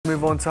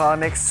move on to our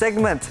next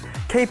segment,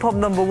 K-pop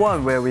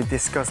 #1, where we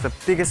discuss the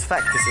biggest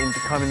factors in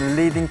becoming a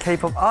leading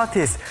K-pop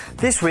artist.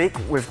 This week,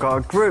 we've got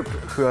a group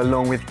who,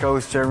 along with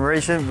Girls'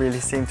 Generation, really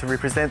seem to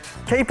represent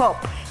K-pop.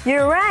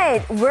 You're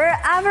right.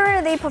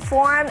 Wherever they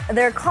perform,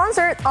 their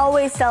concert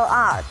always sell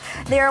out.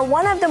 They are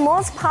one of the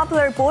most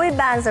popular boy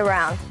bands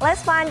around.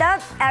 Let's find out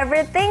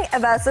everything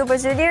about Super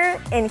Junior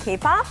in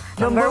K-pop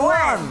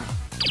 #1.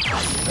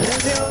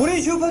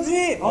 우리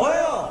슈퍼주니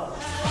뭐예요?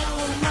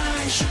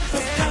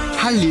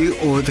 Hallyu,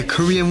 or the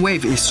Korean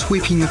wave, is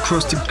sweeping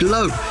across the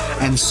globe,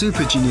 and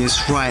Super Junior is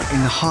right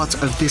in the heart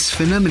of this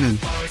phenomenon.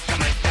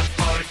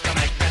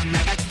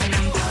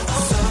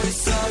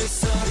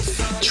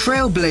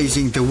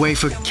 Trailblazing the way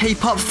for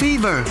K-pop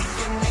fever.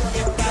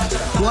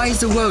 Why is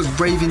the world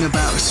raving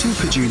about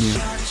Super Junior?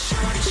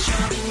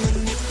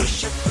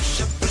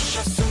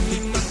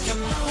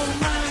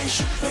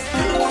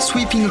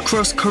 Sweeping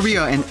across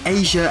Korea and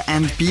Asia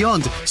and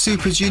beyond,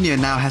 Super Junior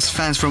now has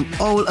fans from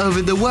all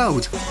over the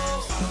world.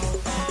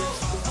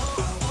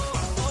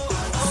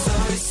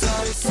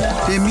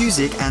 Their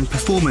music and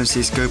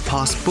performances go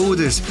past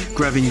borders,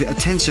 grabbing the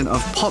attention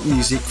of pop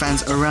music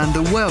fans around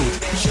the world.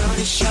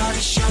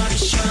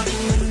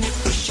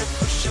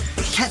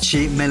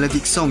 Catchy,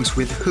 melodic songs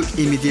with hook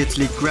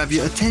immediately grab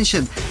your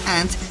attention,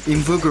 and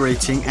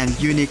invigorating and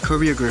unique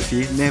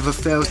choreography never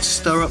fails to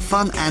stir up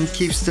fun and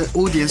keeps the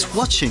audience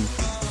watching.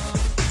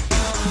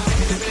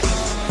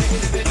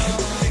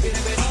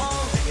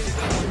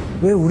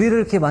 왜 우리를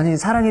이렇게 많이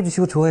사랑해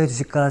주시고 좋아해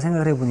주실까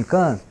생각을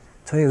해보니까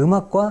저의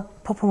음악과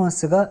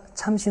퍼포먼스가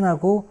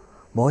참신하고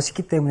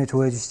멋있기 때문에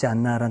좋아해 주시지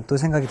않나라는 또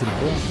생각이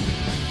들고요.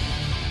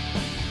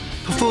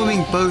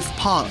 Performing both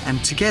part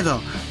and together,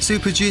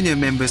 Super Junior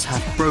members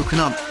have broken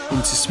up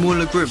into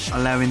smaller groups,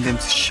 allowing them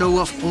to show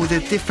off all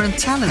their different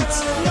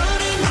talents.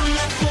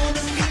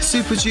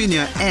 Super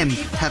Junior M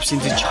taps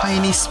into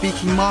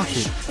Chinese-speaking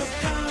market.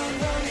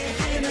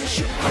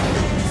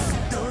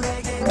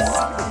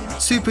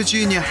 Super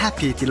Junior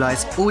Happy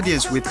delights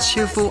audience with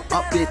cheerful,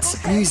 upbeat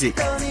music.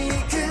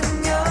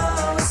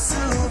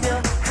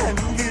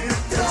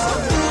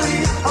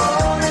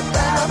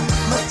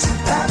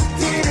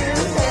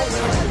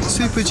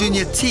 Super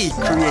Junior T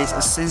creates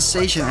a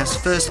sensation as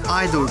first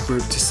idol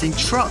group to sing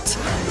trot,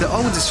 the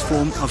oldest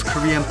form of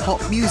Korean pop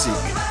music.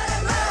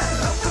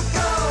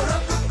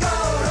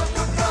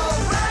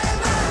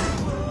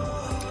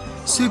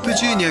 Super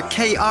Junior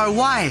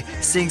KRY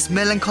sings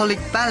melancholic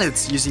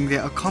ballads using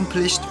their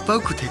accomplished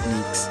vocal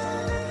techniques.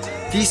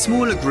 These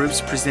smaller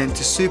groups present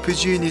to Super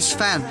Junior's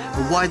fan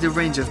a wider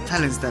range of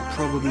talents that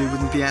probably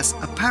wouldn't be as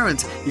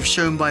apparent if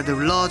shown by the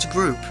large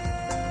group.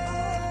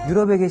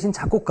 유럽에 계신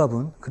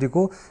작곡가분,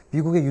 그리고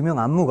미국의 유명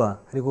안무가,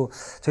 그리고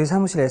저희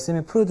사무실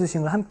SM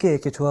프로듀싱을 함께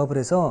이렇게 조합을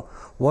해서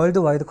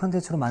월드와이드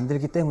컨텐츠로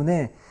만들기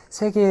때문에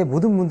세계의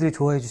모든 분들이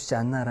좋아해 주시지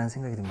않나라는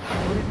생각이 듭니다.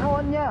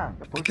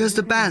 Because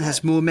the band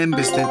has more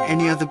members than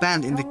any other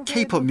band in the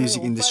K-pop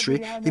music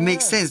industry, it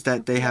makes sense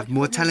that they have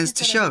more talents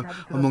to show.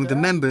 Among the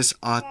members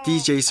are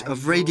DJs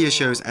of radio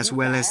shows as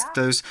well as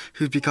those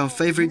who've become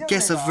favorite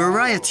guests of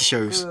variety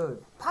shows.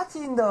 파티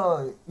인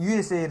더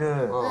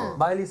USA를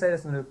마일리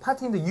사이러스는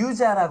파티 인 더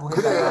유자라고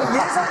해서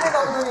예상대가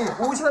오더니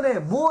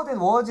오션의 모어 댄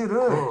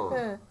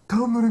워즈를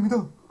다음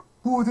노래입니다.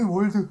 모어 댄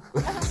월드.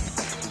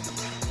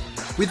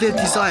 With their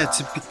desire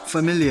to be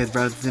familiar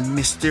rather than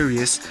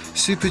mysterious,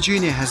 Super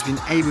Junior has been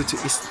able to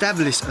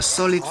establish a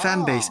solid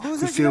fan base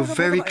who feel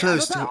very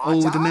close to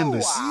all the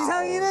members.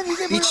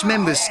 Each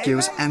member's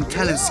skills and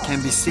talents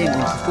can be seen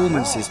in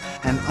performances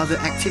and other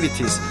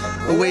activities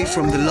away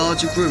from the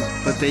larger group,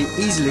 but they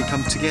easily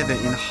come together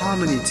in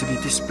harmony to be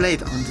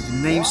displayed under the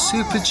name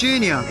Super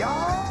Junior.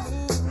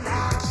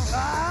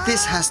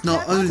 This has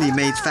not only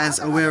made fans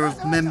aware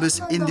of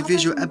members'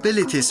 individual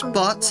abilities,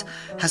 but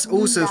has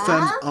also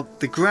firmed up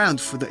the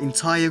ground for the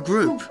entire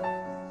group.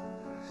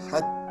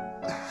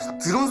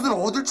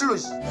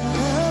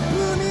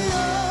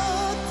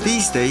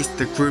 These days,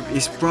 the group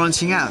is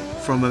branching out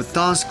from a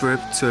dance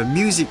group to a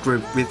music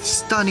group with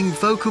stunning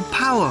vocal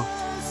power.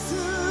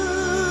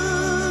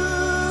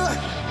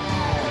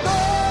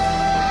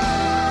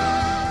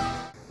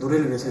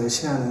 노래를 위해서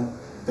열심히 하는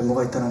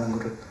멤버가 있다는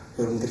것을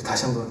여러분들이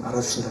다시 한번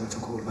알아주신다면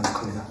전 그걸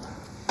만족합니다.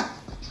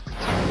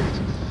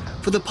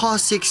 For the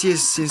past 6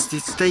 years since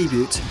its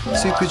debut,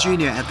 Super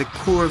Junior, at the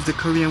core of the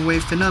Korean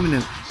wave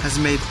phenomenon, has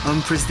made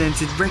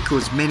unprecedented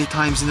records many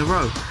times in a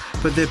row.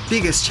 But their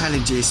biggest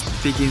challenge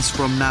begins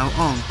from now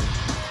on.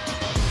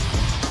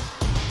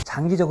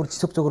 장기적으로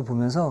지속적으로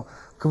보면서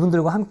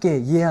그분들과 함께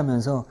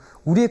이해하면서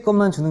우리의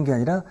것만 주는 게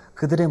아니라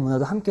그들의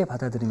문화도 함께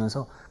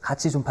받아들이면서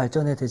같이 좀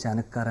발전해야 되지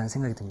않을까라는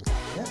생각이 듭니다.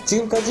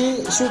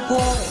 지금까지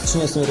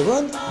슈퍼주니어였습니다.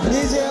 여러분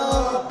안녕히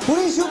계세요.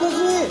 우리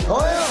슈퍼주니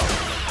뭐예요?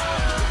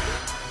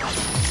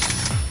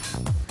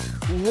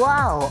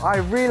 Wow, I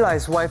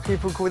realized why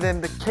people call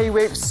them the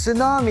K-Wave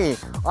Tsunami.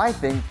 I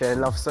think they're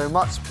loved so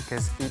much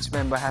because each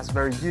member has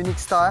very unique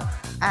style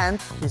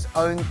and his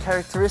own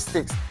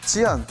characteristics.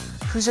 Jiyeon,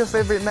 who's your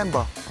favorite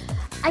member?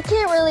 I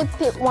can't really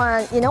pick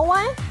one. You know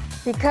why?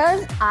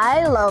 Because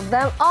I love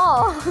them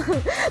all.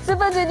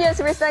 Super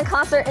Junior's recent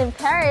concert in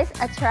Paris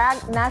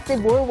attract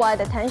massive worldwide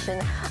attention.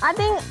 I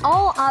think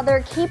all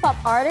other K-pop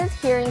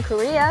artists here in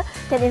Korea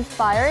get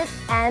inspired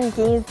and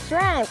gain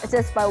strength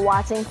just by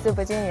watching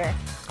Super Junior.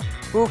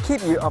 We'll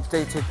keep you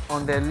updated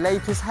on their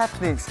latest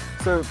happenings,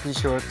 so be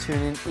sure to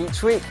tune in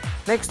each week.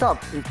 Next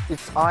up,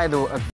 it's Idol